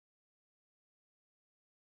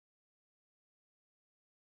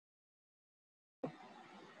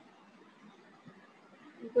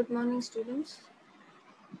Good morning, students.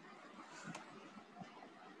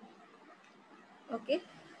 Okay,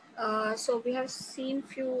 so we have seen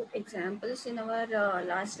few examples in our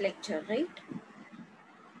last lecture, right?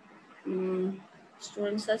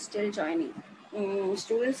 Students are still joining.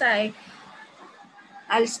 Students,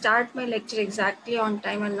 I'll start my lecture exactly on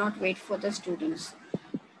time and not wait for the students.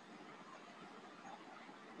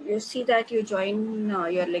 You see that you join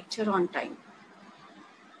your lecture on time.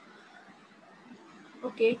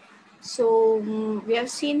 Okay, so we have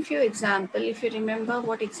seen few example. If you remember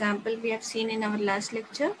what example we have seen in our last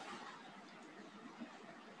lecture,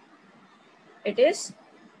 it is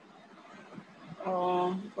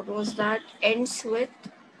what was that? Ends with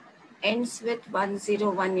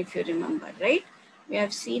 101, if you remember, right? We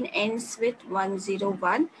have seen ends with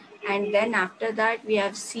 101, and then after that we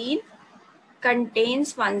have seen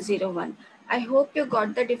contains 101. I hope you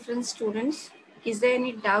got the difference, students. Is there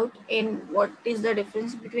any doubt in what is the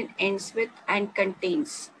difference between ends with and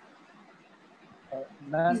contains?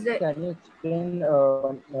 Ma'am, Is there can you explain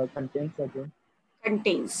one contents again?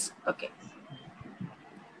 contains? Okay.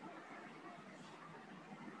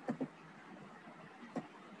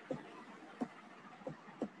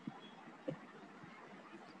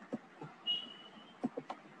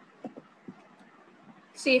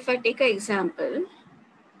 See, if I take an example,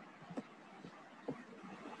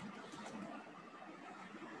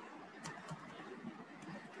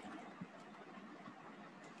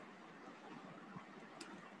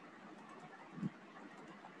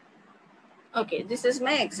 okay, this is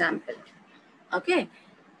my example. Okay,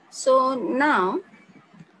 so now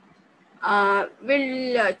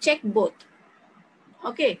we'll check both.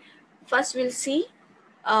 Okay, first we'll see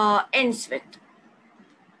ends with.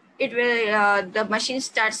 It will the machine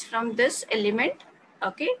starts from this element.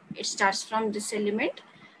 Okay, it starts from this element.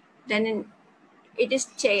 Then it is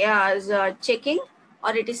checking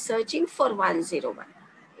or it is searching for 101.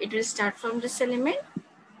 It will start from this element.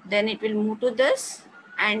 Then it will move to this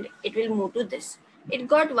and it will move to this. It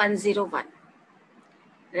got 101,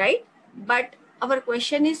 right? But our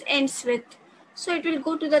question is ends with. So it will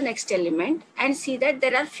go to the next element and see that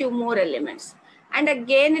there are few more elements. And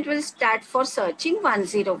again, it will start for searching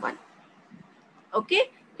 101.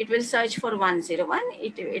 Okay, it will search for 101.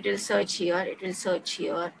 It will search here, it will search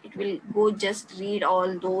here, it will go just read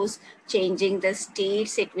all those, changing the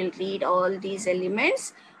states, it will read all these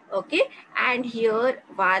elements. Okay, and here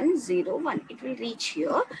 101, it will reach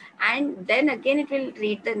here, and then again it will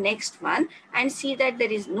read the next one and see that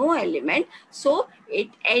there is no element, so it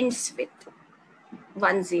ends with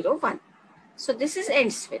 101. So this is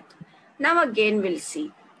ends with. Now again we'll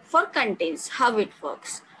see for contains how it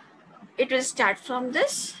works. It will start from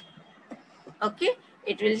this. Okay,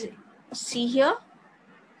 it will see here,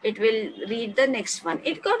 it will read the next one.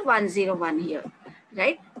 It got 101 here,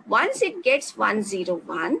 right? Once it gets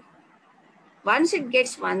 101,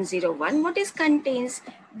 what is contains?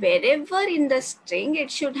 Wherever in the string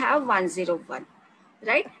it should have 101,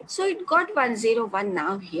 right? So it got 101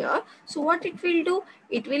 now here. So what it will do?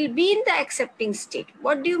 It will be in the accepting state.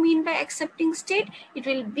 What do you mean by accepting state? It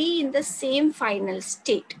will be in the same final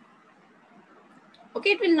state.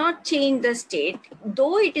 Okay, it will not change the state,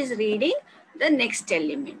 though it is reading the next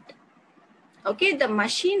element. Okay, the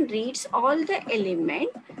machine reads all the element.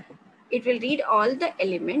 It will read all the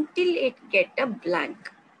element till it get a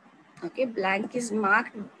blank. Okay, blank is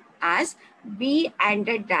marked as B and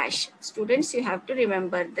a dash. Students, you have to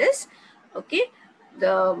remember this. Okay,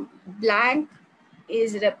 the blank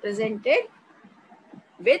is represented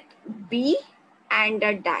with B and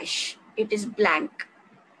a dash. It is blank.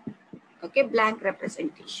 Okay, blank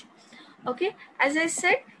representation. Okay, as I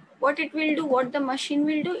said, what it will do, what the machine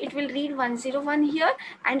will do, it will read 101 here,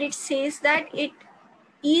 and it says that it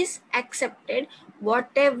is accepted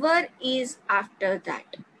whatever is after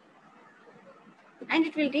that, and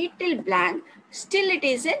it will read till blank, still it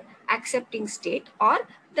is in accepting state or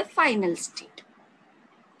the final state.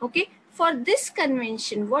 Okay, for this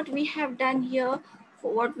convention, what we have done here,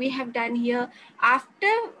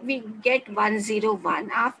 after we get 101,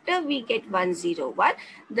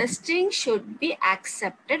 the string should be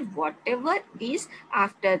accepted whatever is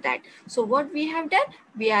after that. So what we have done,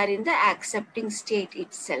 we are in the accepting state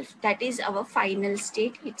itself, that is our final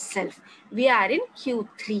state itself. We are in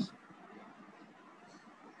Q3.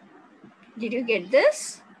 Did you get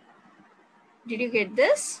this?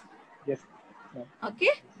 Yes, ma'am.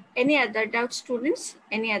 Okay, any other doubt, students?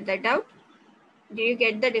 Any other doubt? Do you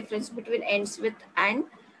get the difference between ends with and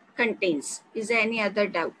contains? Is there any other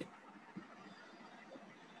doubt?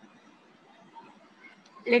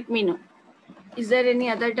 Let me know. Is there any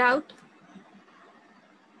other doubt?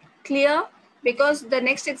 Clear? because the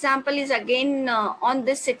next example is again on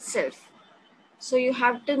this itself. So you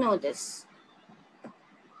have to know this.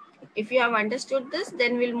 If you have understood this,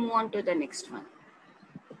 then we'll move on to the next one.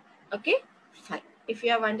 Okay, fine. If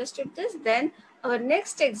you have understood this, then our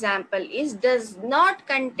next example is does not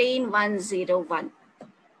contain 101.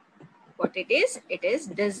 What it is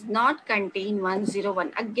does not contain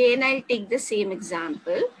 101. Again, I'll take the same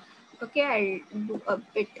example. Okay, I'll do a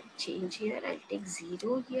bit change here. I'll take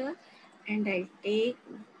 0 here and I'll take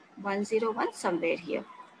 101 somewhere here.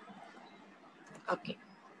 Okay.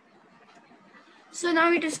 So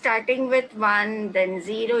now it is starting with 1, then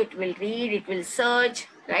 0, it will read, it will search,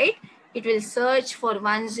 right? It will search for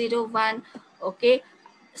 101. Okay.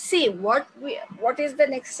 See what is the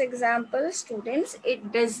next example, students?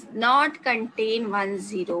 It does not contain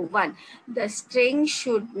 101. The string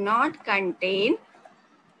should not contain,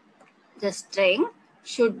 does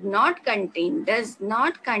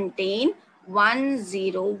not contain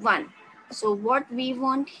 101. So what we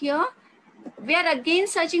want here, we are again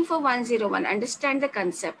searching for 101. Understand the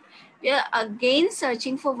concept. We are again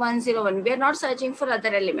searching for 101. We are not searching for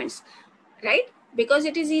other elements, right? Because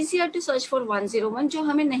it is easier to search for 101 जो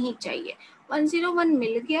हमें नहीं चाहिए. 101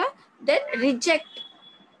 मिल गया, then reject,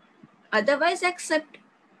 otherwise accept.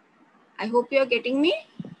 I hope you are getting me.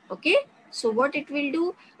 Okay, so what it will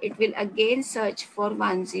do, it will again search for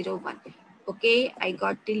 101. Okay, I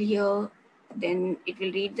got till here, then it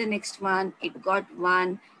will read the next one. It got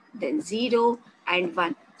 1, then 0 and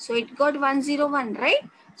 1. So it got 101, right?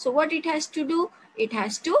 So what it has to do, it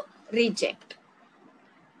has to reject.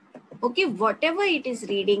 Okay, whatever it is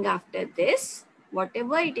reading after this,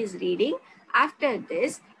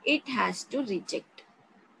 it has to reject.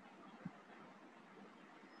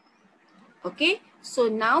 Okay, so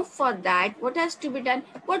now for that, what has to be done?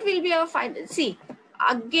 What will be our final? See,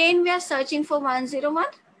 again we are searching for 101.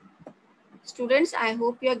 Students, I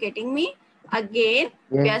hope you are getting me. Again,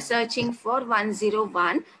 we are searching for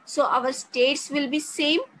 101. So our states will be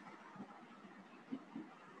same,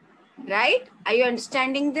 right? Are you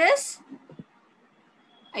understanding this?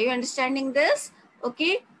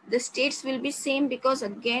 Okay, the states will be same because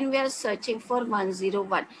again we are searching for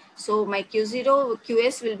 101. So my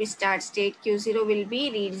QS will be start state, Q0 will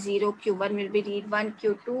be read 0, Q1 will be read 1,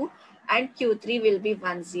 Q2 and Q3 will be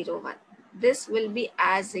 101. This will be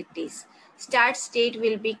as it is. Start state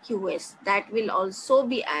will be QS. That will also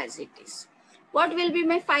be as it is. What will be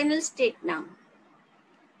my final state now?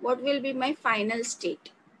 What will be my final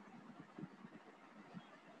state?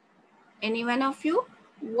 Any one of you?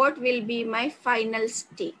 What will be my final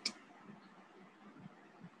state?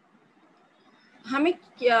 हमें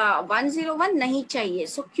 101 नहीं चाहिए,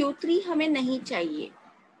 so Q3 हमें नहीं चाहिए.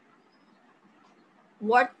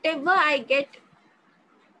 Whatever I get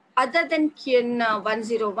other than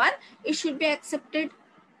 101, it should be accepted.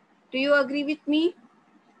 Do you agree with me?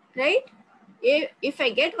 Right? If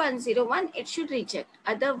I get 101, it should reject.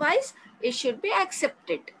 Otherwise, it should be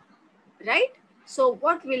accepted. Right? So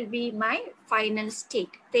what will be my final state?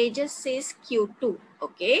 Tejas says Q2.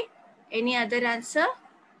 Okay. Any other answer?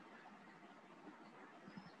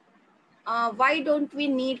 Why don't we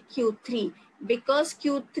need Q3? Because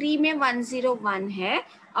Q3 में 101 है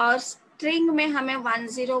और string में हमें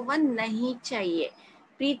 101 नहीं चाहिए.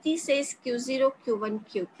 Preeti says Q0, Q1,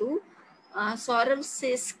 Q2. Saurav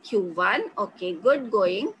says Q1. Okay, good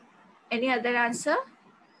going. Any other answer?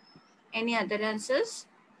 Any other answers?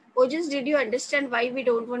 Ojas, did you understand why we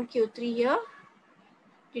don't want Q3 here?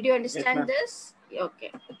 Did you understand this?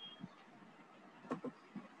 Okay.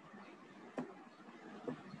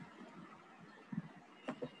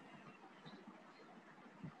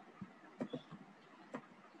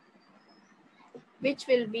 Which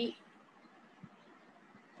will be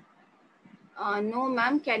no,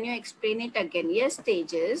 ma'am. Can you explain it again? Yes,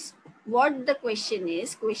 Tejas. What the question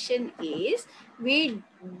is? Question is we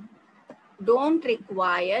don't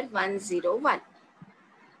require 101,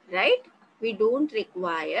 right? We don't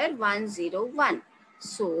require 101.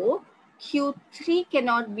 So Q3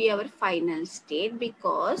 cannot be our final state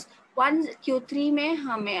because Q3 में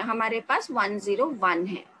हमारे पास 101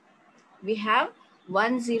 है. We have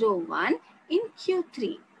 101 in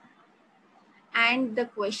Q3. And the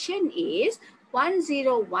question is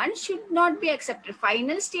 101 should not be accepted.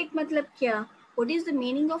 Final state matlab kya? What is the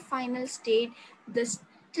meaning of final state? The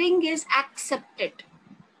string is accepted.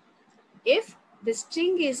 If the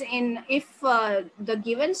string is the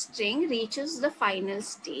given string reaches the final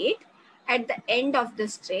state at the end of the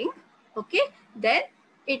string, okay, then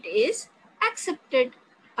it is accepted.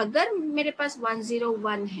 अगर मेरे पास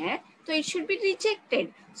 101 है तो it should be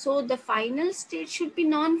rejected. So the final state should be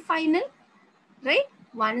non-final. Right?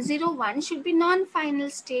 101 should be non-final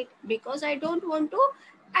state because I don't want to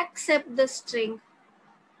accept the string.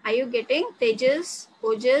 Are you getting? Tejas,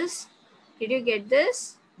 Ojas, did you get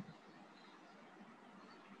this?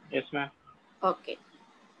 Yes, ma'am. Okay.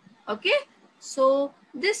 Okay. So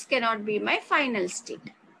this cannot be my final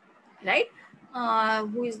state, right?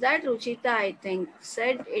 Who is that? Ruchita, I think,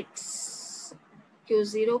 said it's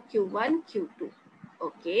Q0, Q1, Q2.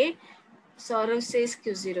 Okay. Saurav says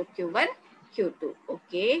Q0, Q1, Q2.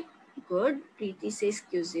 Okay. Good. Preeti says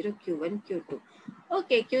Q0, Q1, Q2.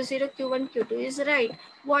 Okay. Q0, Q1, Q2 is right.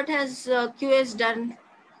 What has QS done?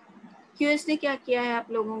 QS ने क्या किया है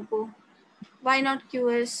आप लोगों को? Why not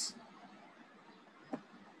QS?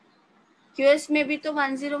 QS में भी तो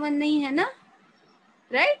 101 नहीं है ना?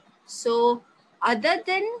 Right? So other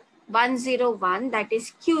than 101, that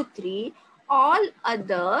is Q3, all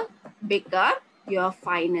other become your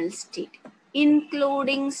final state,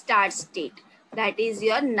 including start state. That is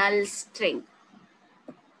your null string.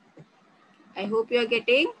 I hope you are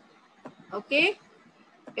getting. Okay?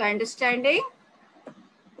 You are understanding?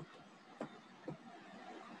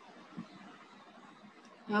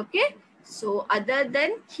 Okay? So other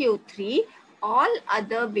than Q3, all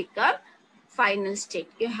other become final state.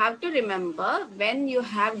 You have to remember when you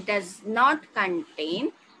have does not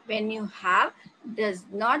contain, when you have does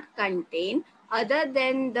not contain, other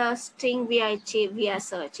than the string we are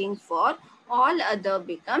searching for, all other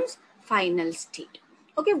becomes final state.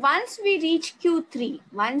 Okay, once we reach Q3,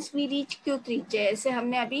 जैसे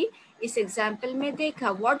हमने अभी इस example में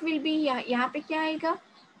देखा, what will be, यहाँ पे क्या आएगा?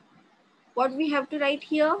 What we have to write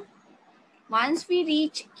here? Once we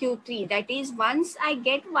reach Q3, that is once I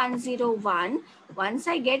get 101,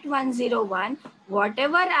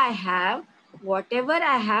 whatever I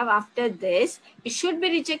have after this, it should be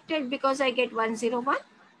rejected because I get 101,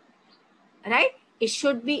 right? It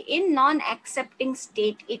should be in non-accepting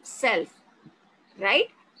state itself, right?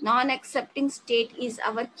 Non-accepting state is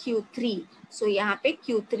our Q3. So यहाँ पे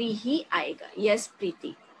Q3 ही आएगा. Yes,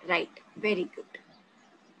 Preeti. Right. Very good.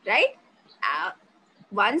 Right?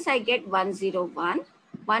 Once I get 101,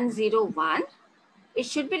 it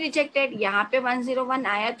should be rejected. यहाँ पे 101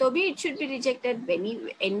 आया तो भी it should be rejected.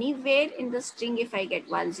 Anywhere in the string, if I get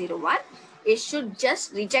 101, it should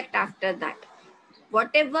just reject after that.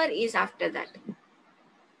 Whatever is after that.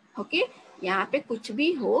 Okay? यहाँ पे कुछ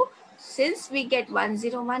भी हो, since we get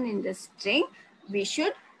 101 in the string, we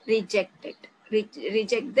should reject it.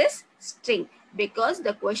 Reject this string because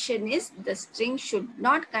the question is the string should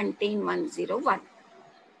not contain 101.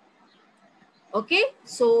 Okay,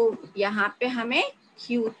 so यहाँ पे हमें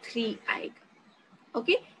Q3 आएगा.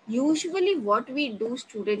 Okay, usually what we do,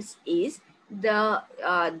 students, is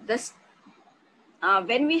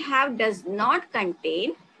when we have does not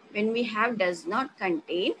contain,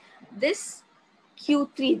 this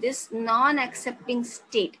Q3, this non-accepting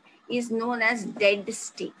state is known as dead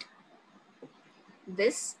state.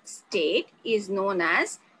 This state is known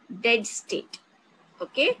as dead state.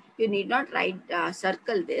 Okay, you need not write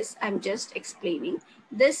circle this. I'm just explaining.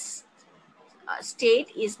 This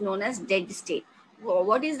state is known as dead state.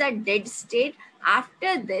 What is that dead state?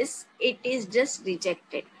 After this, it is just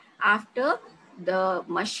rejected. After the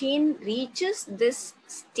machine reaches this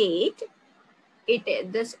state,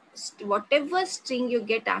 whatever string you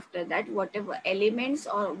get after that, whatever elements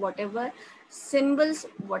or whatever symbols,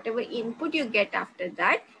 whatever input you get after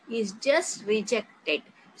that is just rejected.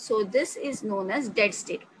 So this is known as dead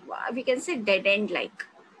state. We can say dead end like,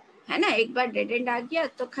 है ना? एक बार dead end आ गया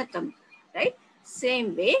तो खत्म, right?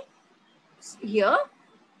 Same way here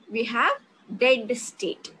we have dead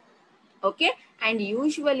state. Okay, and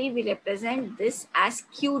usually we represent this as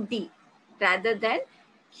QD rather than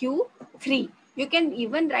Q3. You can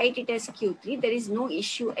even write it as Q3. There is no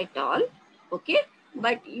issue at all. Okay,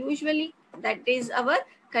 but usually that is our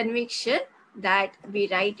conviction that we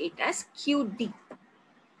write it as QD.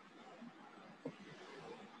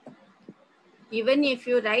 Even if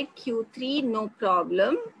you write Q3, no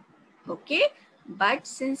problem. Okay, but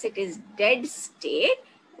since it is dead state,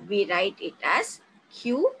 we write it as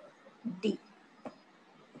QD.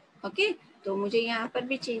 Okay, तो मुझे यहाँ पर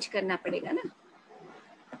भी change करना पड़ेगा ना.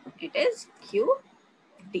 It is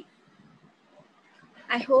QD.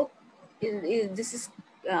 I hope this is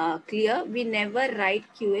clear. We never write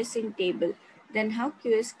QS in table. Then how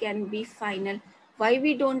QS can be final? Why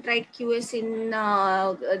we don't write QS in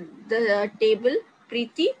the table,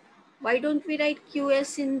 Preeti? Why don't we write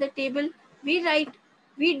QS in the table? We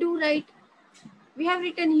do write. We have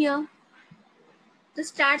written here the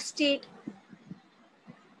start state.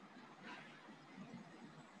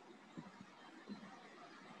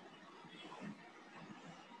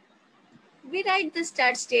 We write the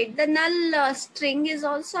start state. The null string is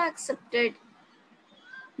also accepted.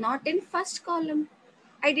 Not in first column.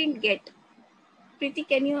 I didn't get. Preeti,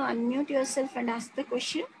 can you unmute yourself and ask the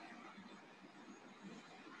question?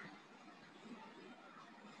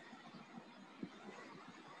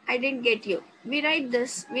 I didn't get you. We write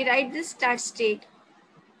this start state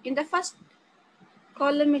in the first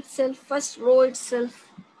column itself, first row itself.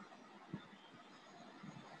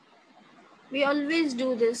 We always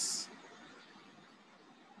do this.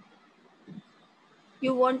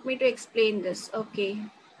 You want me to explain this? Okay.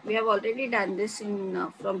 We have already done this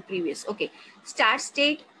in from previous. Okay. Start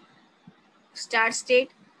state.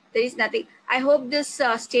 There is nothing. I hope this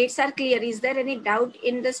states are clear. Is there any doubt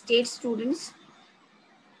in the state, students?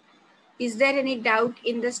 Is there any doubt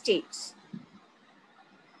in the states?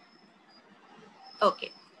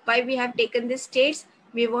 Okay. Why we have taken the states?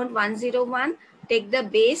 We want 101. Take the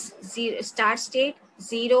base, zero, start state,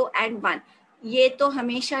 0 and 1. ये तो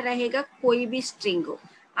हमेशा रहेगा कोई भी string हो.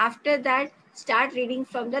 After that, start reading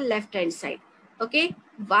from the left hand side. Okay.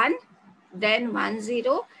 1, then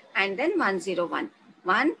 10, and then 101.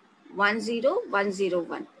 1, 10,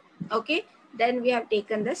 101. Okay. Then we have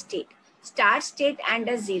taken the state. Start state and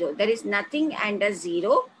a 0. There is nothing and a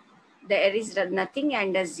 0. There is nothing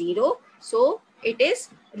and a 0. So it is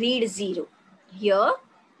read 0. Here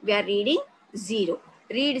we are reading 0.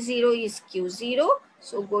 Read 0 is Q0.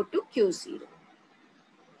 So go to Q0.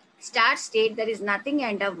 Start state, there is nothing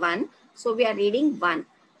and a 1. So we are reading 1.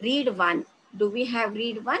 Read 1. Do we have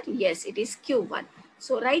read 1? Yes, it is Q1.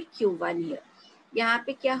 So write Q1 here. यहाँ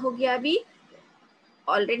पे क्या हो गया अभी?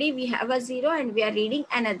 Already we have a 0 and we are reading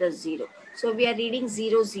another 0. So we are reading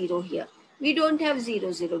 0, 0 here. We don't have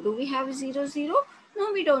 0, 0. Do we have 0, 0?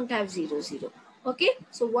 No, we don't have 0, 0. Okay,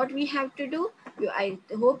 so what we have to do? I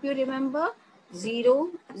hope you remember 0,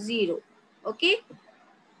 0. Okay,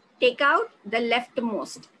 take out the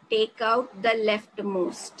leftmost. Take out the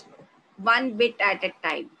leftmost. One bit at a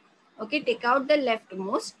time. Okay, take out the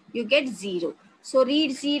leftmost. You get 0. So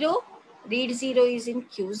read 0. Read 0 is in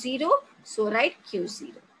Q0. So write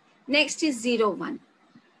Q0. Next is 0, 1.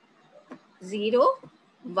 0,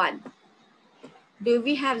 1. Do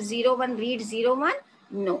we have 0, 1? Read 0, 1?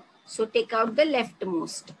 No. So take out the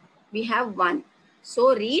leftmost. We have 1.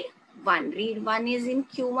 So read 1. Read 1 is in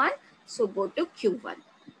Q1. So go to Q1.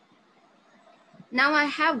 Now I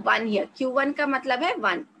have 1 here. Q1 का मतलब है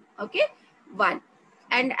 1. Okay? 1.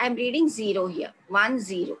 And I'm reading 0 here. 1,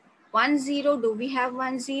 0. 1, 0. Do we have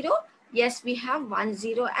 1, 0? Yes, we have 1,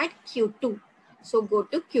 0 at Q2. So go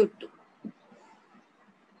to Q2.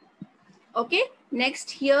 Okay?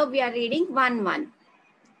 Next here we are reading 1, 1.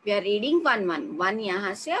 We are reading 1, 1. 1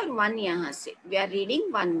 यहाँ से और 1 यहाँ से. We are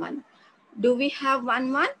reading 1, 1. Do we have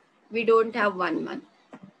 1, 1? We don't have 1, 1.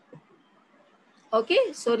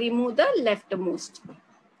 Okay? So remove the leftmost.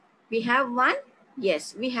 We have 1?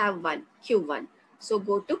 Yes, we have 1. Q1. So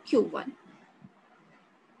go to Q1.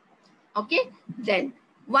 Okay? Then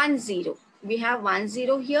 1, 0. We have 1,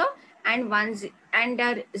 0 here and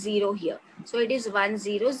 0 here. So it is 1,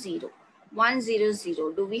 0, 0. 1, 0,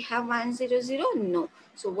 0. Do we have 1, 0, 0? No.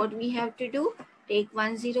 So what we have to do? Take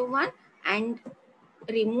 1, 0, 1 and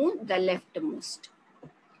remove the leftmost.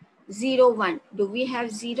 0, 1. Do we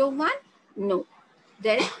have 0, 1? No.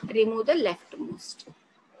 Then remove the leftmost.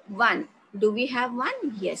 1. Do we have 1?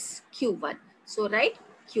 Yes. Q1. So write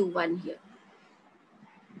Q1 here.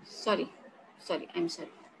 Sorry, I'm sorry.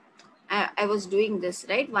 I was doing this,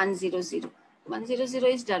 right? 1, 0, 0. 1, 0, 0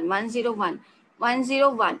 is done. 1, 0, 1. 1, 0,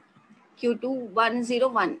 1. Q2, 1, 0,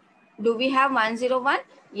 1. Do we have 1, 0, 1?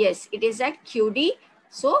 Yes, it is at QD.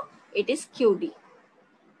 So it is QD.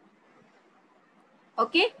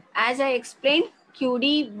 Okay, as I explained,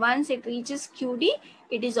 QD, once it reaches QD,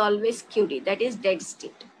 it is always QD. That is dead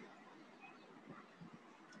state.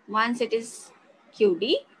 Once it is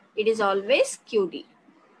QD, it is always QD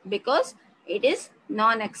because it is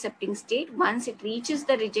non-accepting state. Once it reaches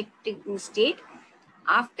the rejecting state,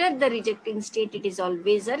 after the rejecting state, it is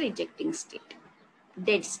always a rejecting state,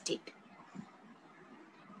 dead state.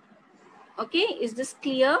 Okay, is this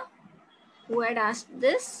clear? Who had asked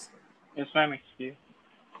this? Yes, ma'am, it's clear.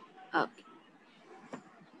 Okay.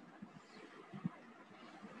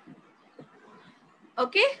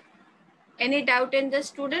 Okay. Any doubt in the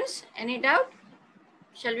students? Any doubt?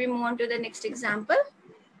 Shall we move on to the next example?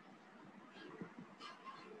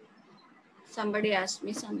 Somebody asked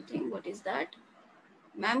me something. What is that?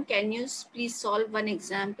 Ma'am, can you please solve one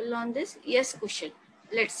example on this? Yes, Kushal.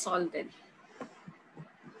 Let's solve then.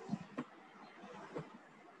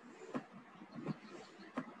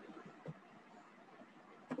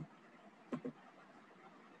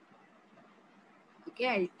 Okay,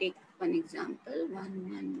 I'll take one example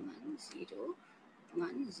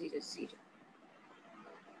 1110100.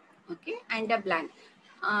 Okay, and a blank.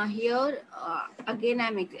 Here again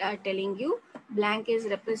I'm telling you, blank is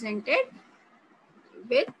represented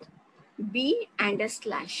with B and a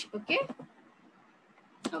slash. Okay.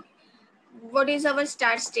 Okay. What is our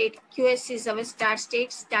start state? QS is our start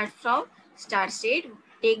state. Start from start state.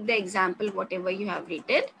 Take the example whatever you have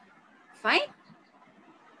written. Fine.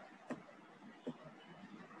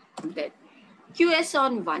 Then QS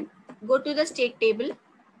on 1. Go to the state table.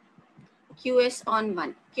 QS on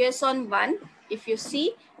 1. QS on 1. If you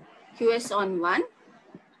see QS on 1.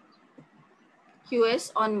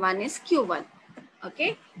 QS on 1 is Q1.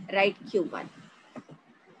 Okay. Write Q1.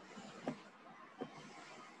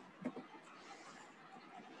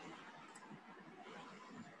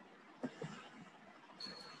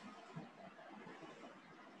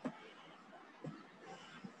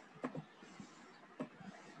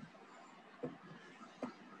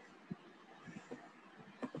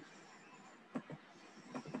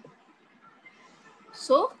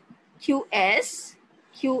 So QS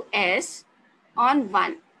on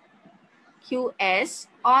 1. QS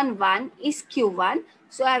on 1 is Q1.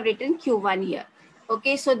 So I have written Q1 here.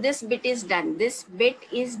 Okay, so this bit is done. This bit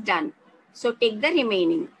is done. So take the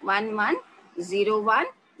remaining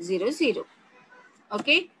 110100.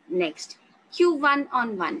 Okay, next Q1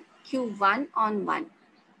 on 1. Q1 on 1.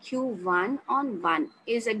 Q1 on 1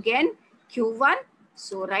 is again Q1.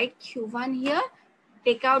 So write Q1 here.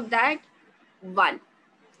 Take out that 1.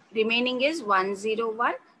 Remaining is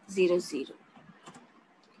 10100.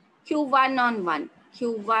 Q1 on 1.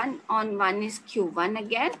 Q1 on 1 is Q1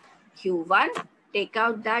 again. Q1, take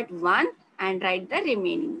out that 1 and write the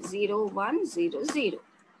remaining 0100.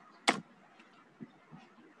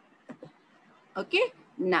 Okay.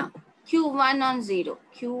 Now, Q1 on 0.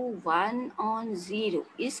 Q1 on 0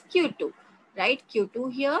 is Q2. Right?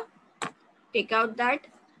 Q2 here. Take out that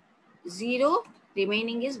 0.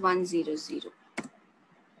 Remaining is 100.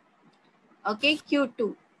 Okay,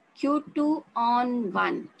 Q2. Q2 on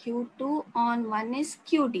 1. Q2 on 1 is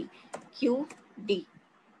QD. QD.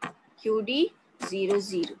 QD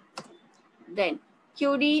 00. Then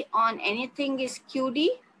QD on anything is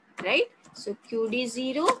QD, right? So QD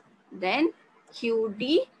 0. Then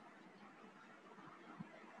QD.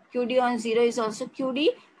 QD on 0 is also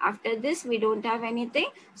QD. After this, we don't have anything.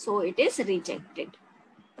 So it is rejected.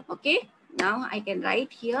 Okay. Now I can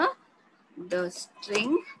write here the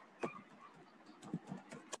string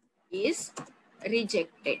is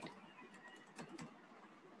rejected.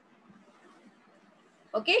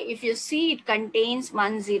 Okay, if you see it contains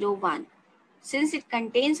 101. Since it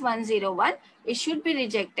contains 101, it should be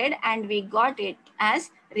rejected and we got it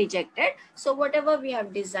as rejected. So whatever we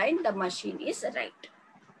have designed, the machine is right.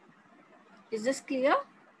 Is this clear?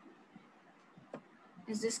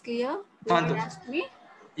 Is this clear? You can ask me?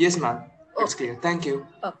 Yes, ma'am. It's Okay. clear. Thank you.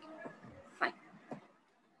 Okay, fine.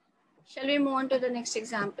 Shall we move on to the next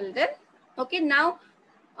example then? Okay, now,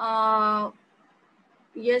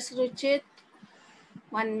 yes, Ruchit,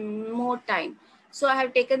 one more time. So I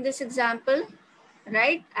have taken this example,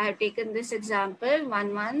 right? I have taken this example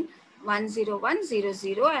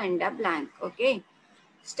 110100 and a blank. Okay.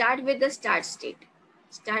 Start with the start state.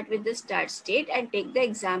 Start with the start state and take the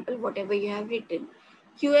example, whatever you have written.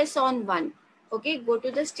 QS on 1. Okay, go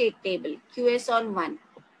to the state table. QS on 1.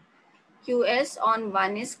 QS on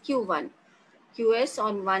 1 is Q1. QS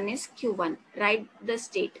on 1 is Q1. Write the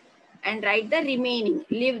state and write the remaining.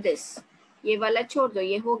 Leave this. ये वाला छोड़ दो,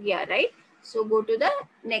 ये हो गया, right? So go to the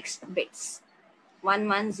next bits.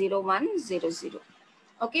 110100.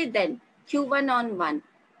 Okay, then Q1 on 1.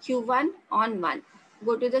 Q1 on 1.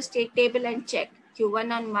 Go to the state table and check.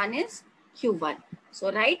 Q1 on 1 is Q1.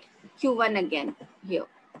 So write Q1 again here.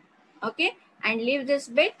 Okay, and leave this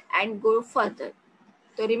bit and go further.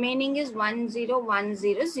 So remaining is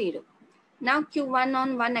 10100. Now Q1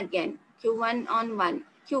 on 1 again. Q1 on 1.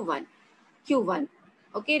 Q1. Q1.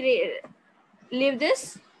 Okay, leave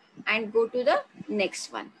this and go to the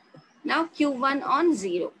next one. Now Q1 on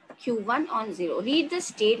 0. Q1 on 0. Read the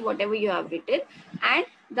state, whatever you have written, and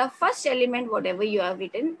the first element, whatever you have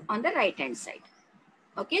written on the right hand side.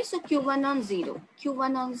 Okay, so Q1 on 0.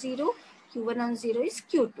 Q1 on 0. Q1 on 0 is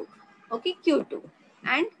Q2. Okay, Q2.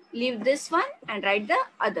 And leave this one and write the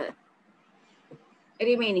other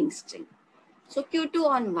remaining string. So Q2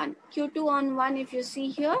 on 1. Q2 on 1, if you see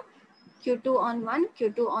here, Q2 on 1,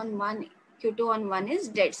 Q2 on 1, Q2 on 1 is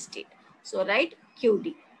dead state. So write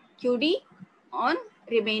QD. QD on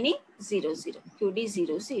remaining 0, 0. QD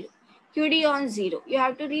 0, 0. QD on 0. You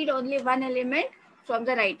have to read only one element from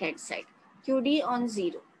the right hand side. QD on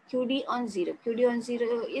 0. QD on 0. QD on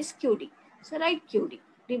 0 is QD. So write QD.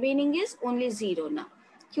 Remaining is only 0 now.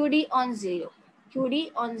 QD on 0.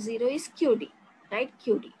 QD on 0 is QD. Right?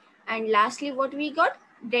 QD. And lastly, what we got?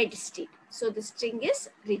 Dead state. So the string is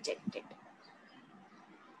rejected.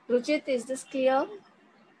 Ruchit, is this clear?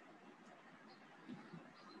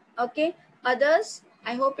 Okay. Others,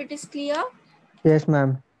 I hope it is clear. Yes,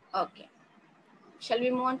 ma'am. Okay. Shall we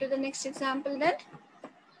move on to the next example then?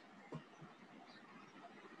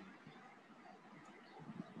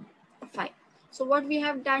 Fine. So what we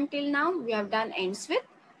have done till now, we have done ends with,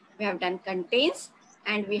 we have done contains,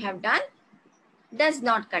 and we have done does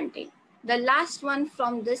not contain. The last one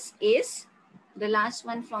from this is,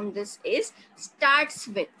 starts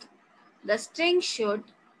with. The string should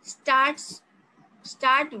start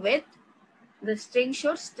with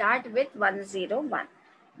 101.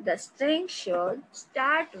 The string should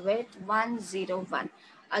start with 101.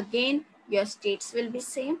 Again, your states will be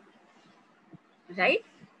same, right?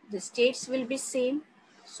 The states will be same.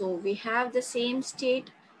 So we have the same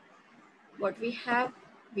state. What we have?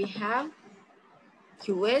 We have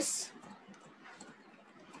QS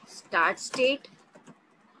start state.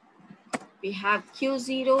 We have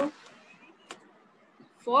Q0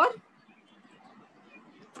 for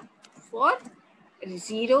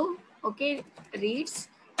 0. Okay, reads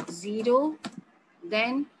 0.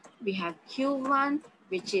 Then we have Q1,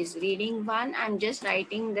 which is reading 1. I'm just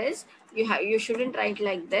writing this. You shouldn't write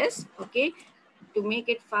like this. Okay, to make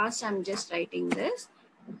it fast, I'm just writing this.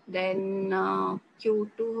 Then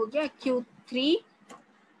Q2 ho gaya.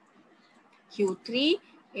 Q3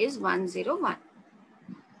 is 101.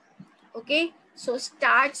 Okay, so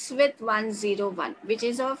starts with 101, which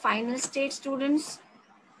is our final state, students.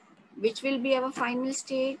 Which will be our final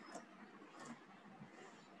state?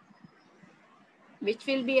 Which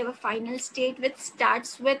will be our final state with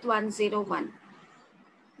starts with 101?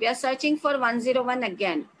 We are searching for 101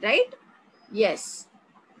 again, right? Yes,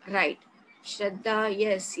 right. Shraddha,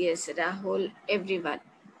 yes, Rahul, everyone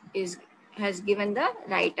has given the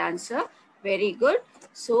right answer. Very good.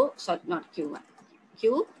 So, sorry, not Q1,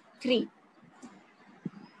 Q3.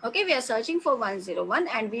 Okay, we are searching for 101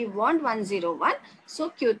 and we want 101. So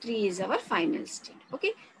Q3 is our final state.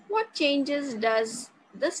 Okay, what changes does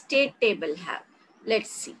the state table have? Let's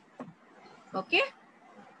see. Okay,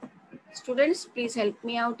 students, please help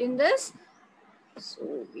me out in this.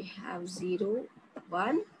 So we have 0,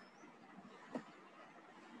 1,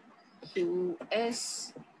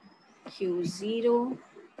 QS, Q0,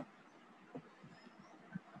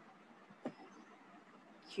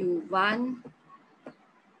 Q1,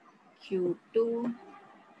 Q2,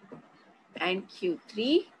 and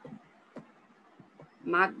Q3.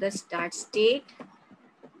 Mark the start state,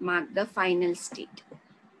 mark the final state.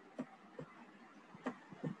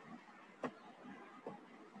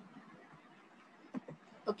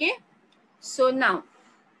 Okay, so now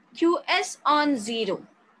QS on 0.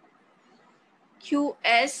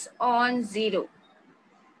 QS on 0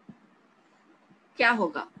 क्या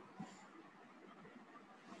होगा?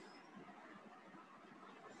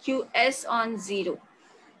 QS on 0.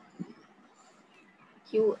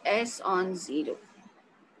 QS on 0.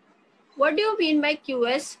 What do you mean by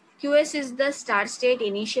QS? QS is the start state,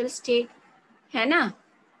 initial state. है ना?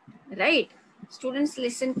 Right? Students,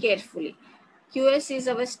 listen carefully. QS is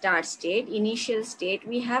our start state, initial state.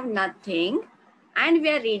 We have nothing and we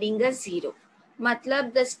are reading a 0.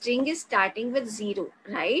 Matlab the string is starting with 0,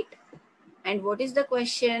 right? And what is the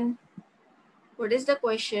question? What is the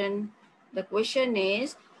question? The question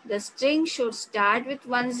is the string should start with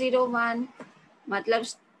 101.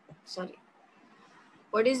 Matlab, sorry.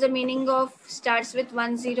 What is the meaning of starts with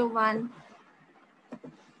 101?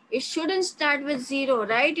 It shouldn't start with 0,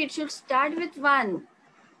 right? It should start with 1.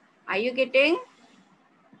 Are you getting?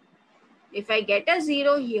 If I get a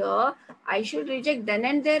 0 here, I should reject then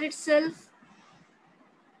and there itself.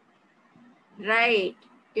 Right.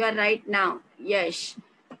 You are right now. Yes.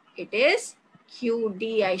 It is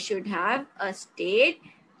QD. I should have a state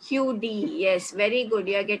QD. Yes. Very good.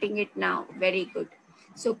 You are getting it now. Very good.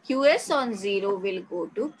 So QS on 0 will go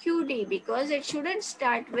to QD because it shouldn't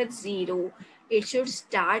start with 0. It should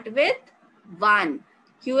start with 1.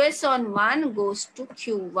 QS on 1 goes to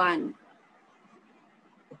Q1.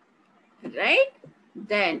 Right?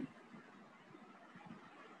 Then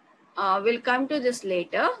we'll come to this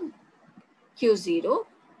later. Q0.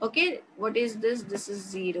 Okay, what is this? This is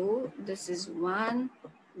 0, this is 1,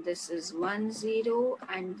 this is 1, 0,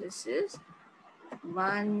 and this is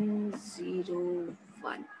 1, 0,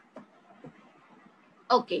 1.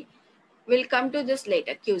 Okay, we'll come to this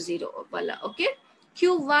later. Q0 wala. Okay,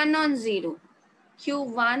 Q1 on 0.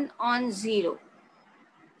 Q1 on 0.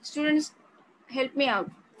 Students, help me out.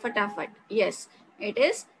 Fatafat. Yes, it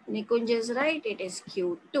is. Nikunj is right. It is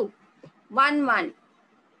Q2. 1 1.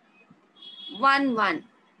 1 1.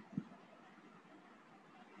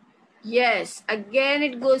 Yes, again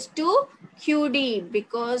it goes to QD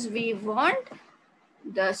because we want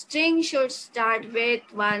the string should start with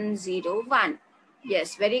 101.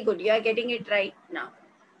 Yes, very good. You are getting it right now.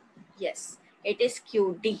 Yes, it is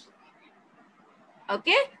QD.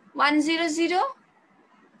 Okay, 100.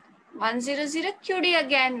 100 QD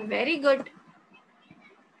again. Very good.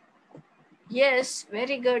 Yes,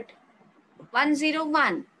 very good.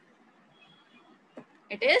 101.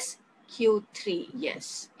 It is Q3.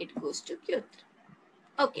 Yes, it goes to Q3.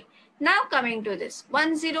 Okay, now coming to this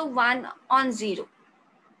 101 on 0.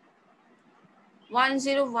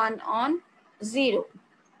 101 on 0.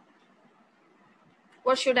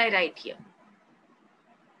 What should I write here?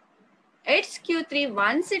 It's Q3.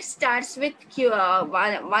 Once it starts with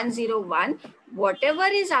 101, whatever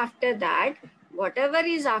is after that,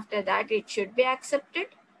 it should be accepted,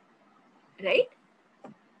 right?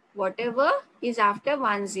 Whatever is after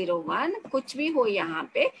 101, kuch bhi ho yahan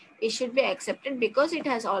pe, it should be accepted because it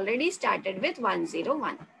has already started with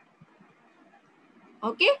 101.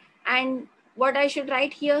 Okay, and what I should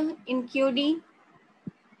write here in QD?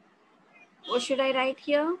 What should I write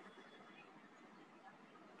here?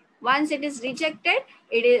 Once it is rejected,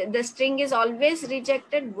 the string is always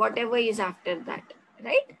rejected, whatever is after that,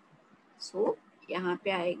 right? So, यहाँ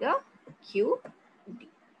पे आएगा QD.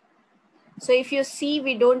 So, if you see,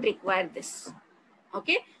 we don't require this.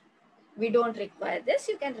 Okay, we don't require this.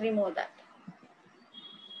 You can remove that.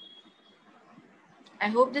 I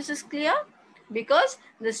hope this is clear because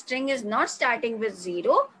the string is not starting with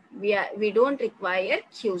 0. We don't require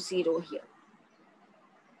Q0 here.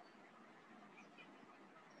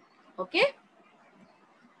 Okay,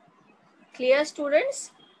 clear,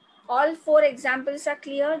 students? All 4 examples are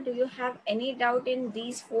clear. Do you have any doubt in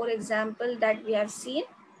these 4 examples that we have seen?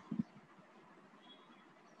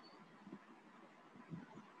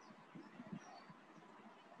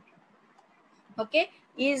 Okay,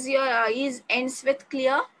 is ends with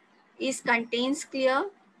clear? Is contains clear?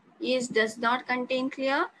 Is does not contain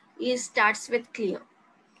clear? Is starts with clear?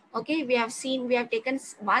 Okay, we have taken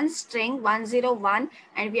one string 101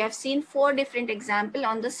 and we have seen 4 different examples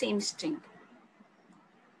on the same string.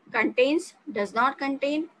 Contains, does not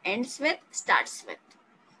contain, ends with, starts with.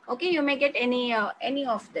 Okay, you may get any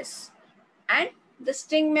of this, and the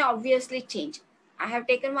string may obviously change. I have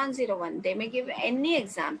taken 101. They may give any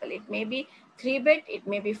example. It may be 3-bit, it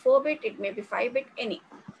may be 4-bit, it may be 5-bit, any.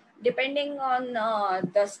 Depending on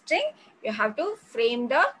the string, you have to frame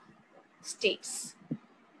the states.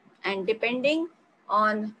 And depending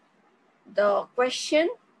on the question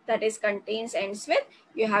that is contains, ends with,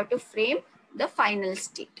 you have to frame the final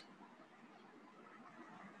state.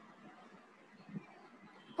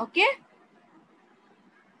 Okay.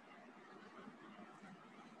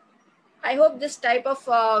 I hope this type of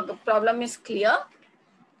problem is clear.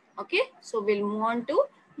 Okay, so we'll move on to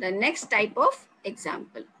the next type of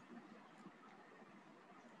example.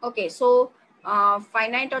 Okay, so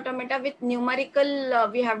finite automata with numerical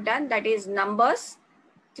we have done, that is numbers,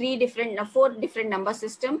 4 different number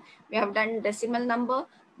system. We have done decimal number,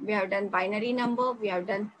 we have done binary number, we have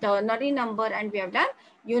done ternary number, and we have done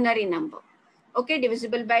unary number. Okay,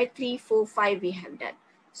 divisible by 3, 4, 5 we have done.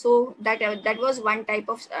 So that was one type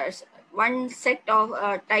of one set of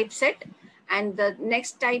type set, and the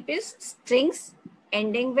next type is strings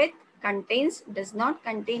ending with, contains, does not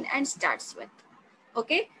contain, and starts with.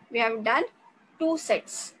 Okay, we have done 2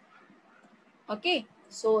 sets. Okay,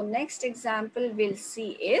 so next example we'll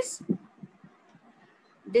see is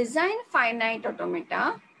design finite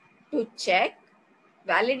automata to check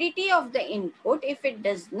validity of the input if it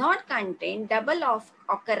does not contain double of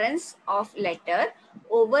occurrence of letter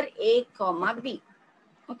over A comma B.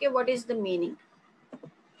 Okay, what is the meaning?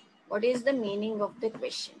 What is the meaning of the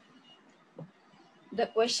question? The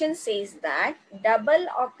question says that double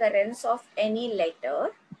occurrence of any letter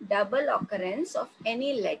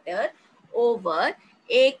over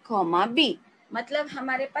A comma B. मतलब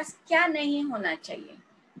हमारे पास क्या नहीं होना चाहिए?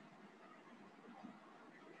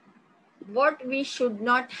 What we should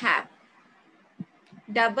not have?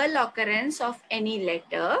 Double occurrence of any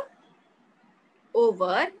letter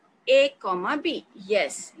over A comma B.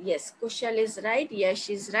 Yes, Kushal is right, Yash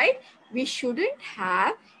is right. We shouldn't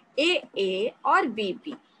have A or B.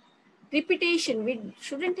 Repetition, we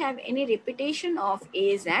shouldn't have any repetition of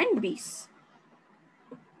A's and B's.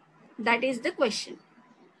 That is the question.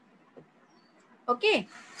 Okay,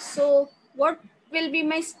 so what will be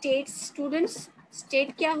my states, students?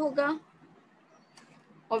 State क्या होगा?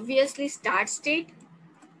 Obviously start state.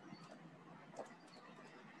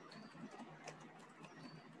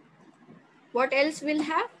 What else will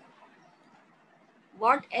have?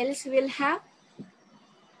 What else will have?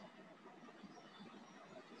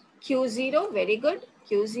 Q0, very good.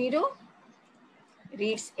 Q0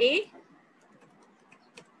 reads A.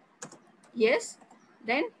 Yes.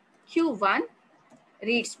 Then Q1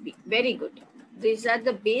 reads B. Very good. These are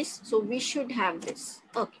the base, so we should have this.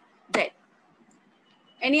 Okay. Then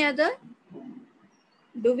any other?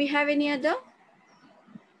 Do we have any other?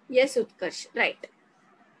 Yes, Utkarsh. Right.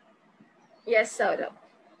 Yes, Saurabh.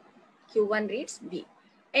 Q1 reads B.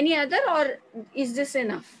 Any other, or is this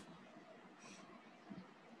enough?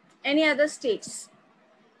 Any other states?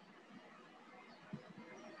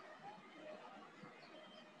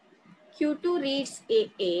 Q2 reads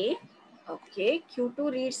AA. Okay.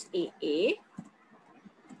 Q2 reads AA.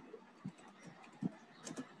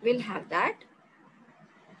 We'll have that.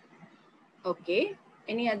 Okay.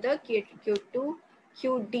 Any other? Q2,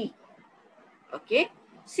 QD. Okay.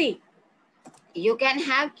 See, you can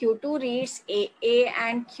have Q2 reads AA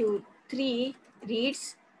and Q3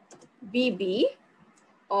 reads BB,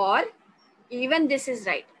 or even this is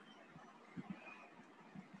right.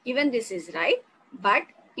 Even this is right. But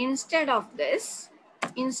instead of this,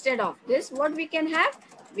 what we can have?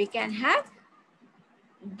 We can have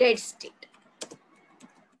dead state.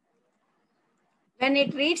 When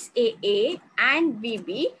it reads AA and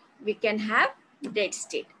BB, we can have dead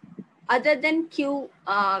state. Other than Q2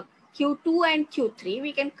 and Q3,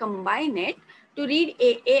 we can combine it to read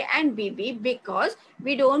AA and BB because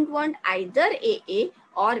we don't want either AA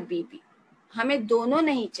or BB. हमें दोनों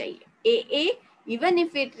नहीं चाहिए. AA, even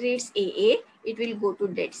if it reads AA, it will go to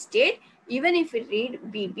dead state. Even if it read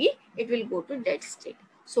BB, it will go to dead state.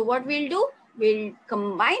 So what we'll do? We'll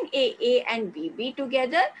combine AA and BB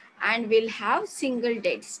together and we'll have single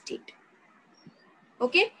dead state.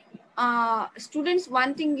 Okay. Students,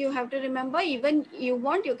 one thing you have to remember, even you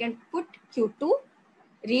can put Q2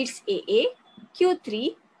 reads AA,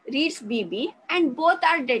 Q3 reads BB, and both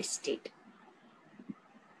are dead state.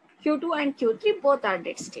 Q2 and Q3 both are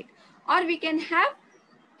dead state. Or we can have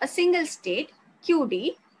a single state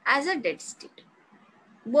QD as a dead state.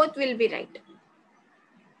 Both will be right.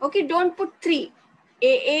 Okay, don't put 3.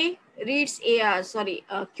 AA reads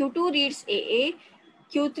Q2 reads AA,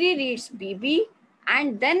 Q3 reads BB,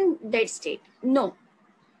 and then dead state. No.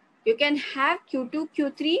 You can have Q2,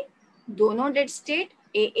 Q3, dono dead state,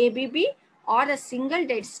 AA, BB, or a single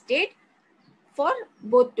dead state for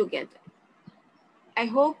both together. I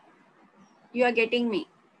hope you are getting me.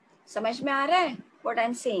 समझ में आ रहा है what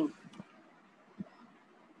I'm saying?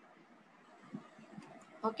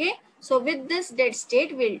 Okay. So with this dead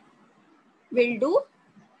state, we'll do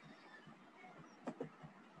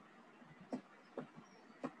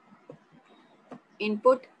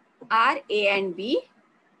input are A and B.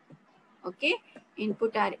 Okay,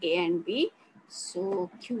 input are A and B. So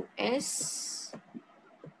QS,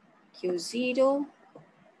 Q0,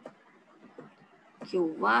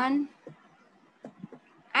 Q1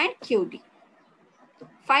 and QD.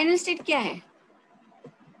 Final state क्या है?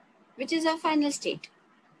 Which is our final state?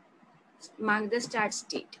 Mark the start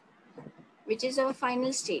state. Which is our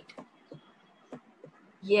final state?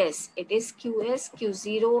 Yes, it is QS,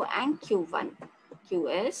 Q0 and Q1.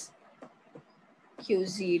 QS,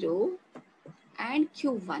 Q0 and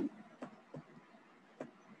Q1.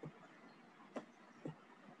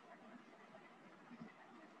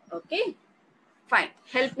 Okay, fine.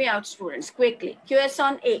 Help me out, students, quickly. QS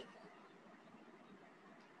on A.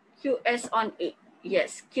 QS on A.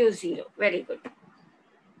 Yes, Q0. Very good.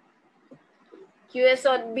 QS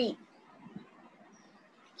on B.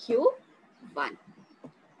 Q1.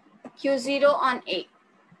 Q0 on A.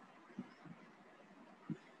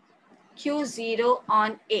 Q0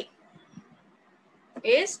 on A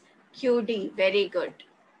is QD. Very good.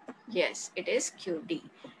 Yes, it is QD.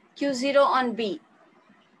 Q0 on B.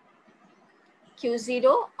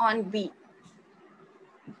 Q0 on B.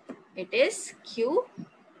 It is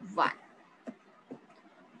Q1.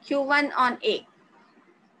 Q1 on A.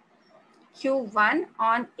 Q1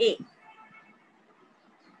 on A.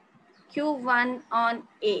 Q1 on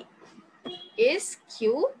A is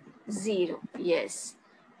Q0. Yes.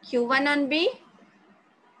 Q1 on B.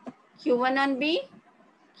 Q1 on B.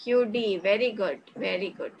 QD. Very good. Very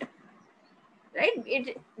good.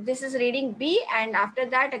 Right? This is reading B, and after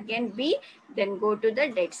that again B, then go to the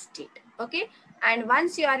dead state. Okay. And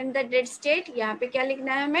once you are in the dead state, यहाँ पे क्या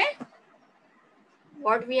लिखना है हमें?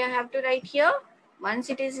 What we have to write here? Once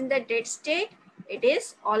it is in the dead state, it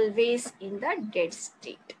is always in the dead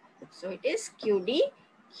state. So it is QD,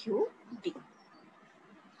 QD.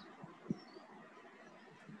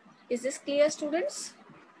 Is this clear, students?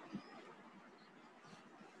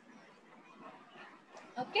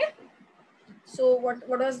 Okay. So what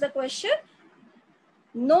was the question?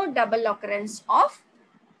 No double occurrence of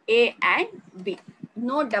A and B.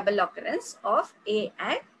 No double occurrence of A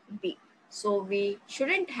and B. So we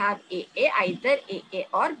shouldn't have AA, either AA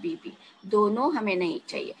or BB. दोनों हमें नहीं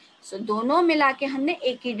चाहिए. So दोनों मिला के हमने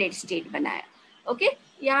एक ही date state बनाया. ओके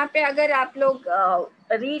यहाँ पे अगर आप लोग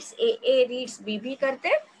रीड्स AA रीड्स BB करते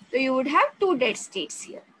तो you would have two dead states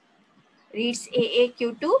here. Reads AA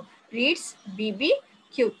Q2, reads BB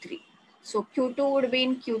Q3. So Q2 would be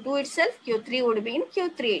in Q2 itself, Q3 would be in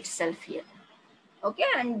Q3 itself here. Okay,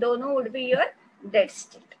 and dono would be your dead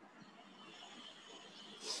state.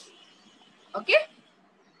 Okay,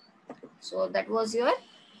 so that was your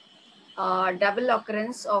double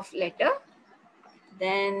occurrence of letter.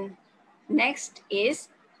 Then next is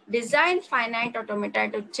design finite automata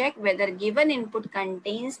to check whether given input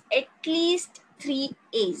contains at least 3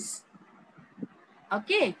 A's.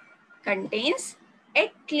 Okay, contains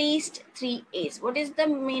at least 3 A's. What is the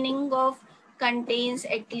meaning of contains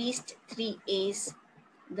at least 3 A's?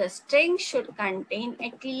 The string should contain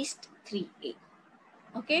at least 3 A.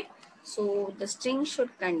 Okay, so the string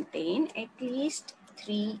should contain at least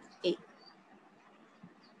 3 A.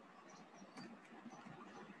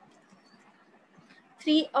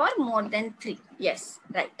 3 or more than 3. Yes,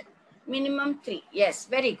 right. Minimum 3. Yes,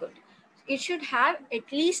 very good. It should have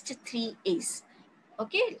at least 3 A's.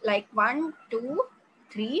 Okay, like 1, 2,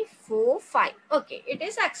 3, 4, 5. Okay, it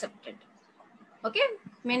is accepted. Okay,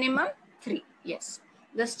 minimum 3. Yes,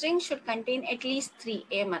 the string should contain at least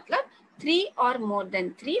 3A. Matlab 3 or more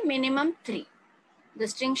than 3, minimum 3. The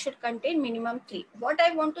string should contain minimum 3. What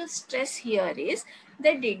I want to stress here is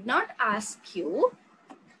they did not ask you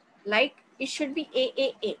like it should be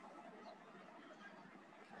AAA.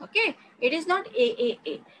 Okay, it is not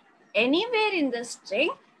AAA. Anywhere in the string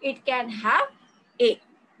it can have A,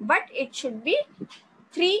 but it should be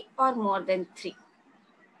 3 or more than 3.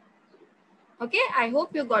 Okay, I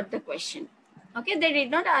hope you got the question. Okay, they did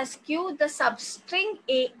not ask you the substring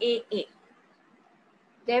AAA.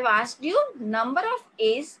 They have asked you number of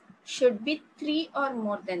A's should be 3 or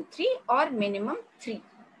more than 3 or minimum 3.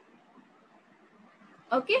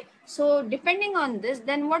 Okay, so depending on this,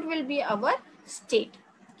 then what will be our state?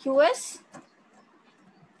 QS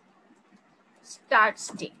start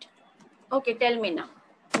state. Okay, tell me now.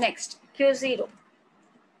 Next, Q0.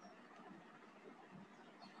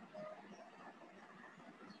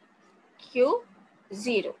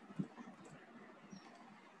 Q0.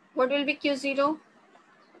 What will be Q0?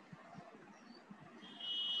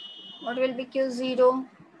 What will be Q0?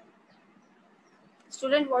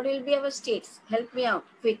 Student, what will be our states? Help me out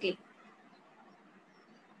quickly.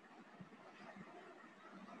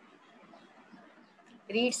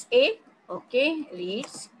 Reads A. Okay,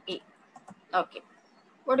 reads A. Okay.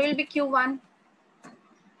 What will be Q1?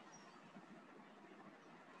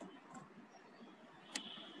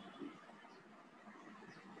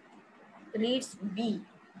 Reads B.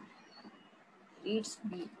 Reads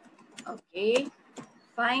B. Okay,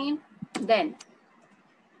 fine. Then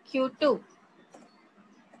Q2.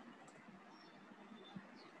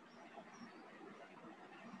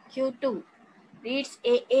 Q2 reads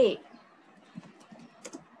AA.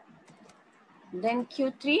 Then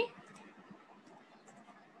Q3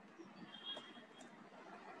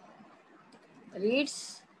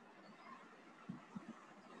 reads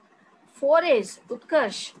 4 A's.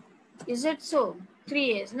 Utkarsh, is it so?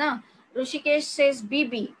 3 A's. Now, Rushikesh says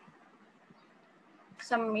BB.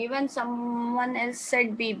 Even someone else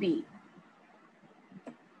said BB.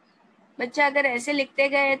 बच्चा अगर ऐसे लिखते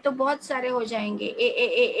गए तो बहुत सारे हो जाएंगे.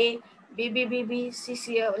 A BB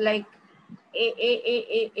CC like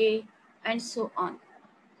A and so on.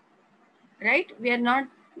 Right? We are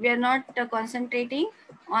not concentrating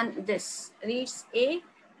on this. Reads A,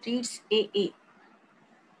 reads AA.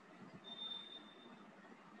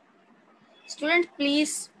 Student,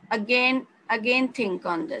 please again think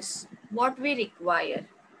on this. What we require.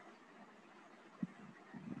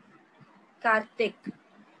 Karthik,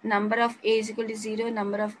 number of A is equal to 0,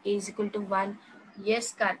 number of A is equal to 1.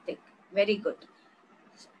 Yes, Karthik, very good.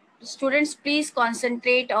 Students, please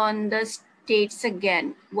concentrate on the states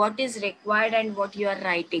again. What is required and what you are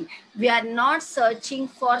writing. We are not searching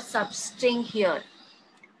for substring here.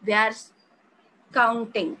 We are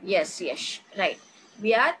counting. Yes, right.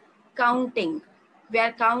 We are counting. We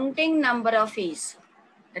are counting number of A's,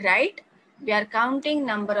 right? We are counting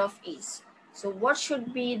number of A's. So what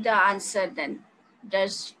should be the answer then?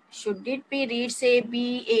 Should it be reads A,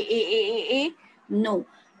 B, A? No.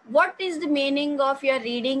 What is the meaning of your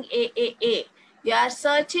reading A? You are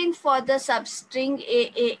searching for the substring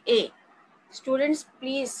AAA. Students,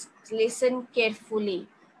 please listen carefully.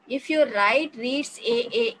 If you write reads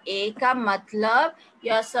AAA का मतलब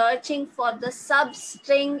you are searching for the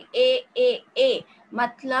substring AAA.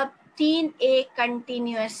 मतलब 3A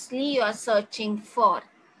continuously you are searching for.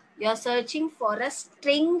 You are searching for a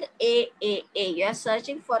string AAA. You are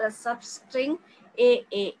searching for a substring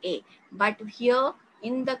AAA. But here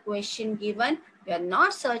in the question given, we are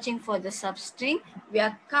not searching for the substring. We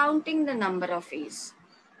are counting the number of A's.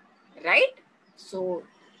 Right? So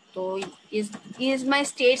is my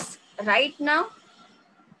states right now?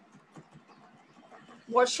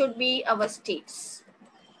 What should be our states?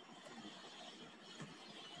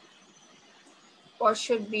 What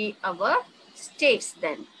should be our states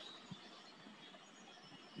then?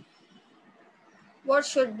 What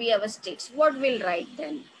should be our states? What will write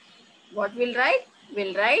then? What will write?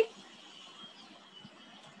 Will write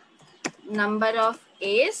number of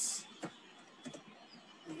A's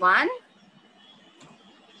 1,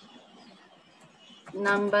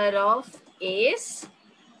 number of A's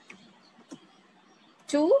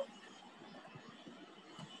 2,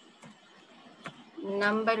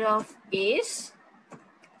 number of A's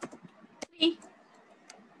 3.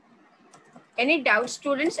 Any doubt,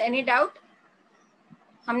 students? Any doubt?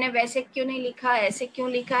 हमने वैसे क्यों नहीं लिखा, ऐसे क्यों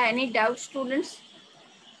लिखा? Any doubt, students?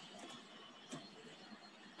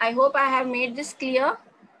 I hope I have made this clear.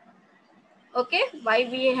 Okay, why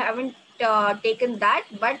we haven't taken that,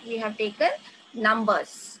 but we have taken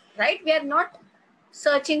numbers, right? We are not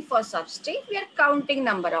searching for substring, we are counting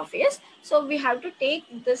number of A's. So we have to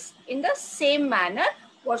take this in the same manner.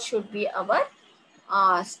 What should be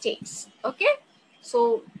our states? Okay,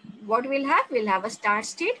 so what we'll have? We'll have a start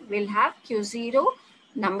state. We'll have Q0,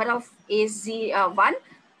 number of A's 1,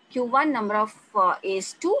 Q1, number of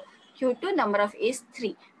A's 2, Q2, number of A's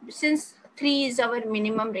 3. Since 3 is our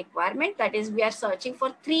minimum requirement, that is we are searching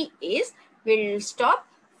for 3 A's, we'll stop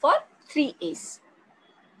for 3 A's.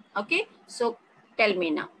 Okay, so tell me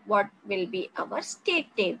now, what will be our state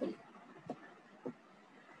table?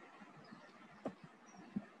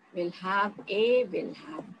 We'll have A, we'll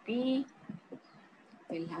have B,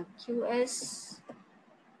 we'll have QS,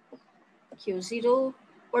 Q0.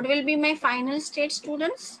 What will be my final state,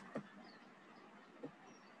 students?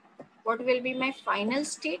 What will be my final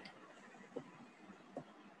state?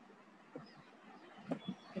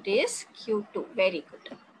 It is Q2. Very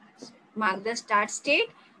good. Mark the start state,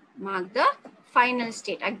 mark the final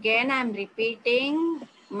state. Again, I am repeating,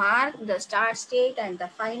 mark the start state and the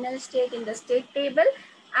final state in the state table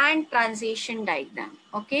and transition diagram.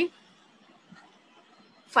 Okay,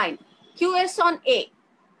 fine. QS on A.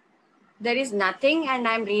 There is nothing and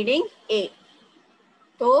I am reading A.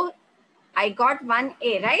 So I got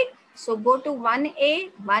 1A, right? So go to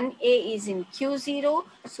 1A. 1A is in Q0.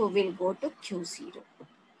 So we'll go to Q0.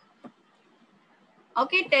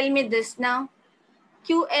 Okay, tell me this now.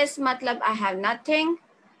 QS मतलब I have nothing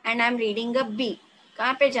and I'm reading a B.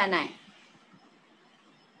 कहाँ पे जाना है?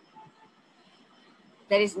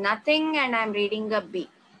 There is nothing and I'm reading a B.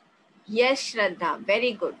 Yes, Shraddha,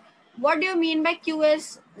 very good. What do you mean by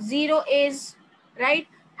QS? 0 A's, right?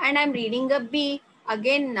 And I'm reading a B.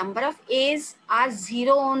 Again, number of A's are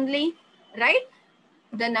 0 only, right?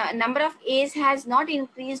 The number of A's has not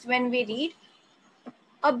increased when we read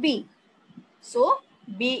a B. So,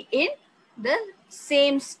 be in the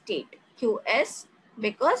same state, QS,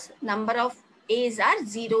 because number of A's are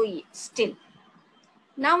 0 still.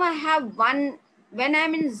 Now I have 1, when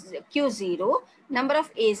I'm in Q0, number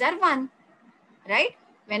of A's are 1, right?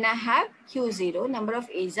 When I have Q0, number of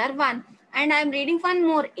A's are 1 and I'm reading one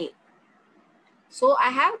more A. So I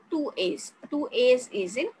have 2 A's. 2 A's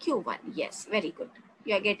is in Q1. Yes, very good.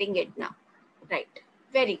 You are getting it now. Right.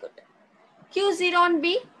 Very good. Q0 on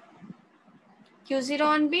B. Q0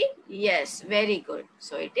 on B? Yes, very good.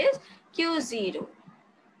 So it is Q0.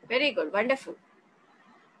 Very good. Wonderful.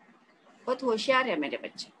 बहुत होशियार है मेरे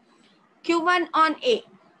बच्चे. Q1 on A.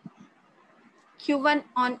 Q1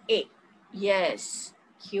 on A. Yes.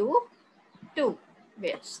 Q2.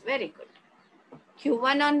 Yes, very good.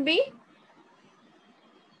 Q1 on B.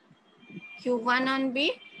 Q1 on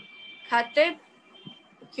B. Khatib.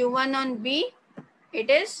 Q1 on B. It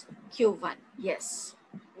is Q1. Yes.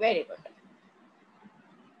 Very good.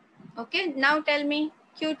 Okay. Now tell me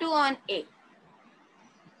Q2 on A.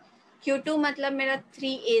 Q2 मतलब मेरा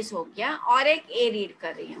 3 A's हो गया और एक A read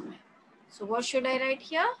कर रही हूँ मैं. So what should I write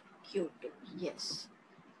here? Q2. Yes.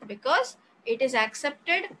 Because it is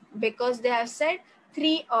accepted because they have said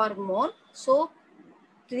 3 or more. So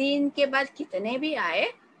 3 के बाद कितने भी आए,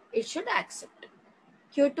 it should accept.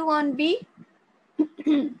 Q2 on B.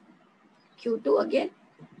 Q2 again.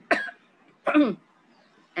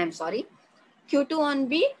 I'm sorry. Q2 on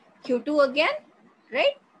B, Q2 again,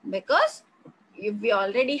 right? Because if we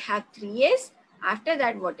already have 3 A's, after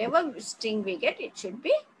that, whatever string we get, it should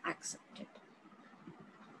be accepted.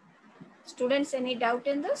 Students, any doubt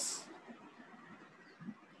in this?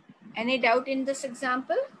 Any doubt in this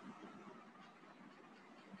example?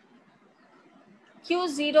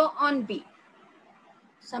 Q0 on B.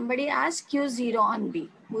 Somebody asked Q0 on B.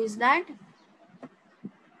 Who is that?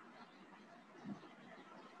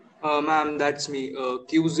 Ma'am, that's me.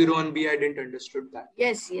 Q0 on B, I didn't understood that.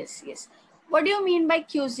 Yes. What do you mean by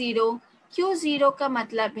Q0? Q0 का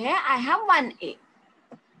मतलब है I have 1A.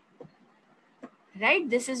 Right?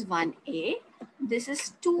 This is 1A. This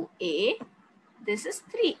is 2A. This is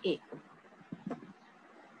 3A.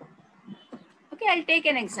 Okay, I'll take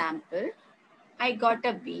an example. I got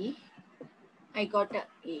a B. I got a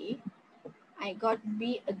A. I got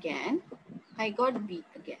B again. I got B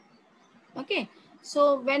again. Okay.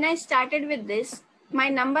 So when I started with this, my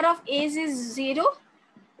number of A's is 0.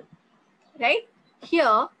 Right?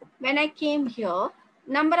 Here, when I came here,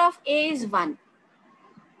 number of A is 1.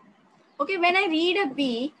 Okay, when I read a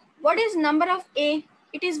B, what is number of A?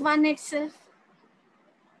 It is 1 itself.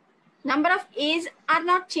 Number of A's are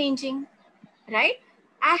not changing, right?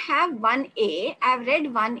 I have 1A, I have read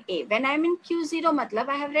 1A. When I'm in Q0, matlab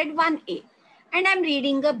I have read 1A and I'm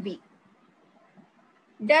reading a B.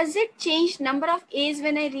 Does it change number of A's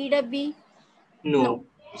when I read a B? No.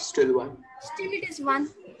 Still 1. Still it is 1.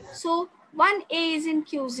 So 1A is in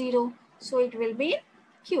Q0. So it will be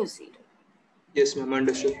Q0. Yes, ma'am,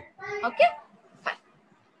 understood. Okay, fine.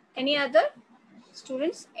 Any other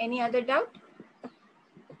students? Any other doubt?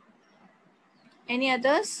 Any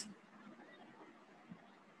others?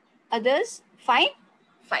 Others? Fine?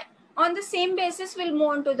 Fine. On the same basis, we'll move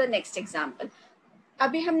on to the next example.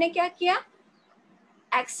 अभी हमने क्या किया?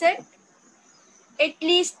 Accept at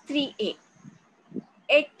least 3A.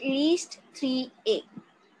 At least 3A.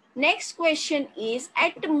 Next question is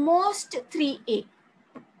at most 3A.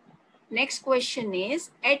 Next question is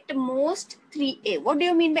at most 3A. What do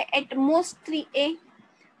you mean by at most 3A?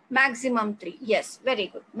 Maximum 3. Yes, very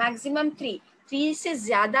good. Maximum 3. 3 से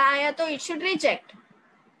ज़्यादा आया तो it should reject.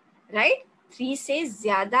 Right? 3 से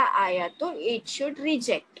ज़्यादा आया तो it should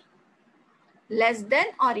reject. Less than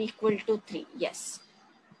or equal to 3. Yes.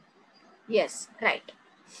 Yes, right.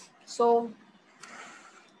 So,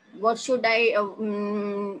 what should I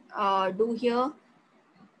do here?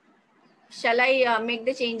 Shall I make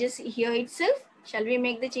the changes here itself? Shall we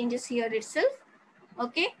make the changes here itself?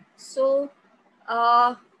 Okay. So,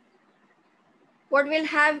 what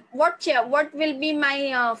will be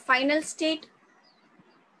my final state?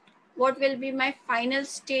 What will be my final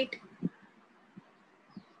state?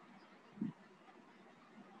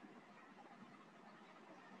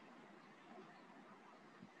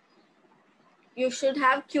 You should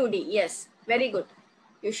have QD. Yes, very good.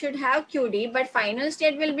 You should have QD, but final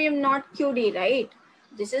state will be not QD, right?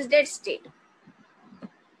 This is dead state.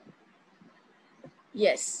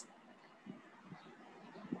 Yes.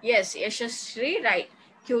 Yes, Yashashree, right.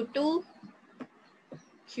 Q2,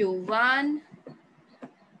 Q1,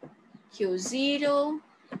 Q0,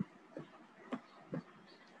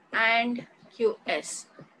 and QS.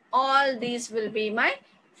 All these will be my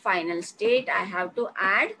final state. I have to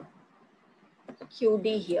add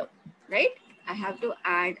QD here, right? I have to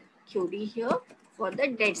add QD here for the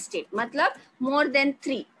dead state. Matlab more than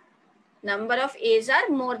 3. Number of A's are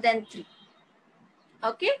more than 3.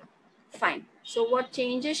 Okay, fine. So what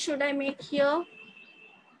changes should I make here?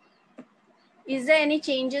 Is there any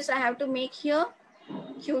changes I have to make here?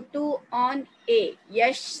 Q2 on A.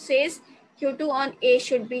 Yash says Q2 on A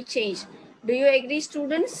should be changed. Do you agree,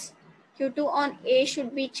 students? Q2 on A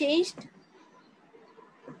should be changed.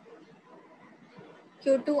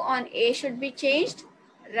 Q2 on A should be changed,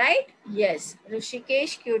 right? Yes.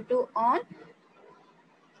 Rishikesh, Q2 on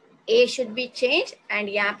A should be changed. And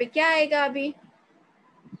यहाँ पे क्या आएगा अभी?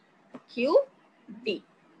 QD,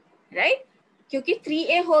 right? क्योंकि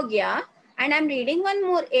 3A हो गया and I'm reading one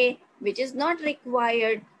more A which is not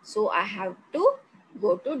required. So I have to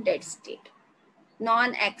go to dead state,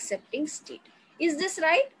 non-accepting state. Is this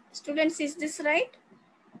right? Students, is this right?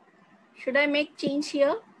 Should I make change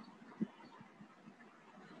here?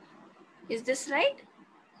 Is this right?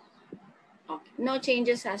 Okay. No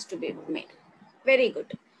changes has to be made. Very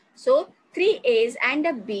good. So 3 A's and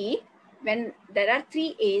a B. When there are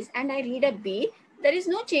 3 A's and I read a B, there is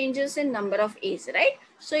no changes in number of A's, right?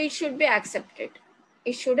 So it should be accepted.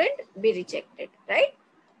 It shouldn't be rejected, right?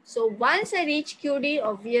 So once I reach QD,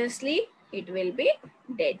 obviously it will be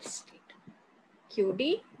dead state.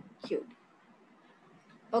 QD, QD.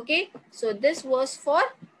 Okay, so this was for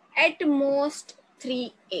at most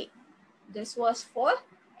 3A. This was for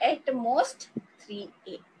at most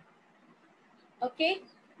 3A. Okay,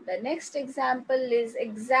 the next example is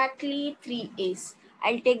exactly 3A's.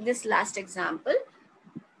 I'll take this last example.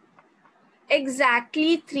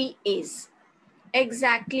 Exactly 3A's.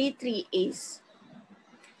 Exactly 3A's.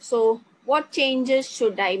 So what changes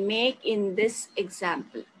should I make in this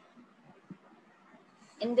example?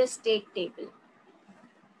 In the state table?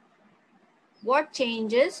 What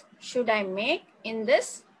changes should I make in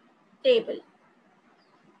this table?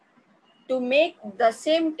 To make the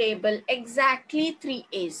same table exactly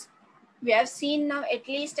 3A's. We have seen now at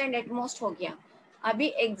least and at most हो गया.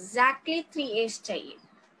 अभी exactly 3A's चाहिए.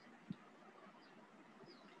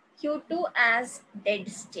 Q2 as dead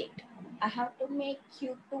state. I have to make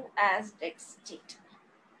Q2 as dead state.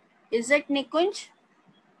 Is it Nikunj?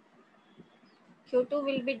 Q2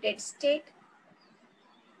 will be dead state.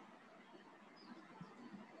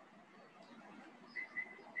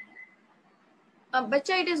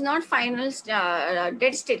 Bacha, it is not final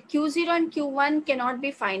dead state. Q0 and Q1 cannot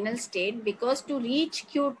be final state because to reach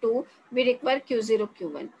Q2, we require Q0,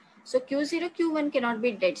 Q1. So Q0, Q1 cannot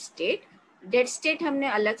be dead state. Dead state हमने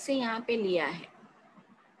अलग से यहाँ पे लिया है.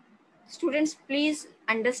 Students, please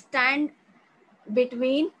understand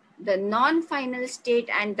between the non-final state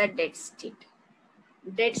and the dead state.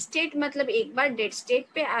 Dead state मतलब एक बार dead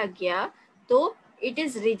state पे आ गया तो it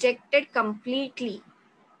is rejected completely.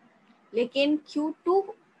 लेकिन Q2,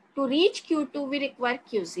 to reach Q2 we require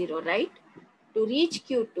Q0, right? To reach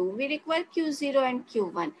Q2 we require Q0 and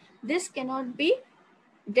Q1. This cannot be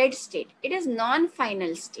dead state. It is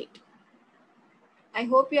non-final state. I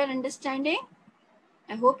hope you are understanding.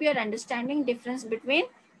 I hope you are understanding difference between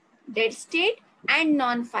dead state and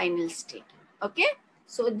non-final state. Okay.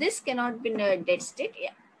 So this cannot be a dead state.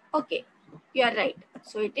 Yeah. Okay. You are right.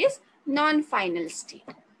 So it is non-final state.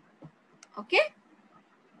 Okay.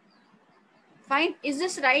 Fine. Is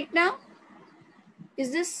this right now?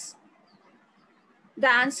 Is this the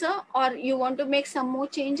answer or you want to make some more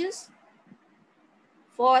changes?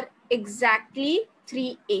 For exactly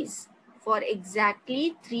 3A's. For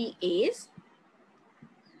exactly 3A's.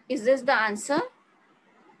 Is this the answer?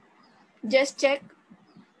 Just check.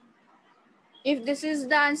 If this is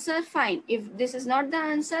the answer, fine. If this is not the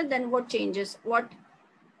answer, then what changes? What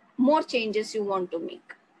more changes you want to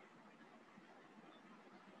make?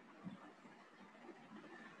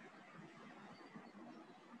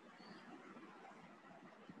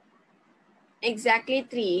 Exactly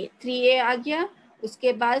 3A. 3A आ गया.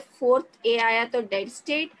 उसके बाद 4th A आया तो dead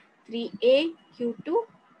state. 3A, Q2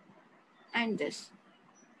 and this.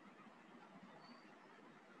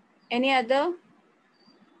 Any other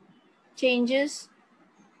changes?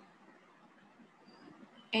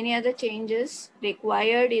 Any other changes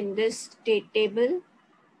required in this state table?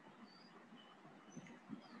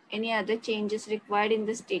 Any other changes required in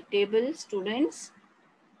the state table, students?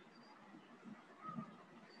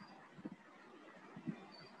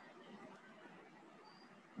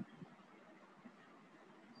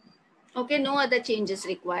 Okay, no other changes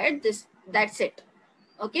required. That's it.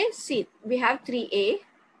 Okay, see, we have 3A.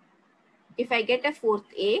 If I get a 4th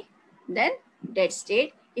A, then dead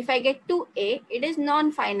state. If I get 2A, it is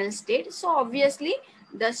non-final state. So obviously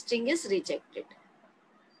the string is rejected.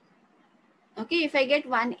 Okay, if I get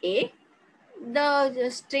 1A, the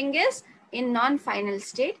string is in non-final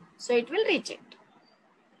state. So it will reject.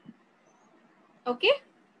 Okay.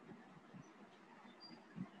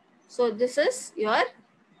 So this is your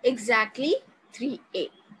exactly 3A.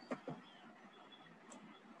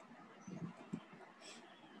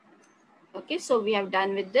 Okay, so we have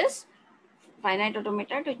done with this finite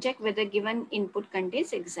automata to check whether given input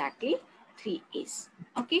contains exactly 3A's.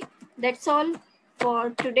 Okay, that's all for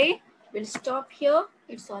today. We'll stop here.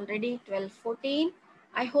 It's already 12:14.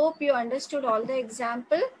 I hope you understood all the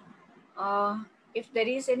example. If there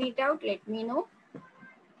is any doubt, let me know.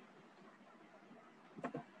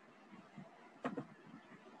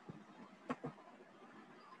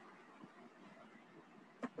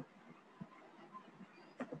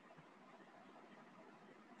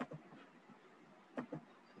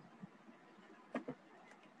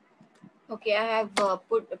 Okay, I have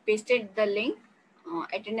pasted the link,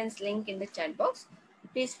 attendance link in the chat box.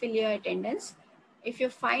 Please fill your attendance. If you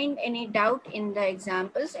find any doubt in the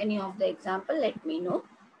examples, any of the example, let me know.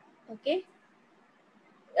 Okay.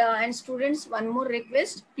 And students, one more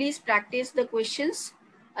request, please practice the questions.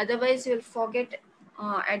 Otherwise, you'll forget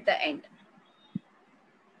at the end.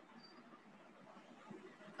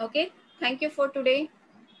 Okay. Thank you for today.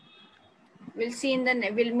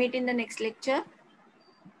 We'll meet in the next lecture.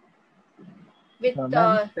 with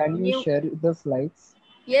Ma'am, can you new. share the slides?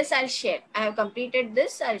 Yes, I'll share. I have completed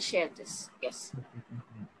this. I'll share this. Yes. Okay, thank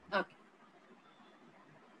you. Okay.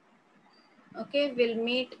 Okay. We'll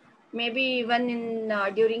meet maybe even in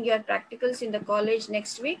during your practicals in the college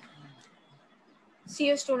next week. See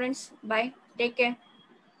you, students. Bye. Take care.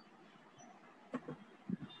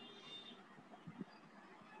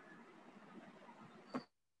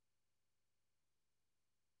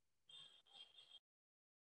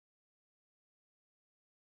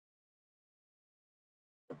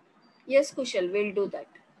 Yes, Kushal, we'll do that.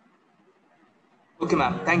 Okay,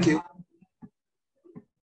 ma'am. Thank you.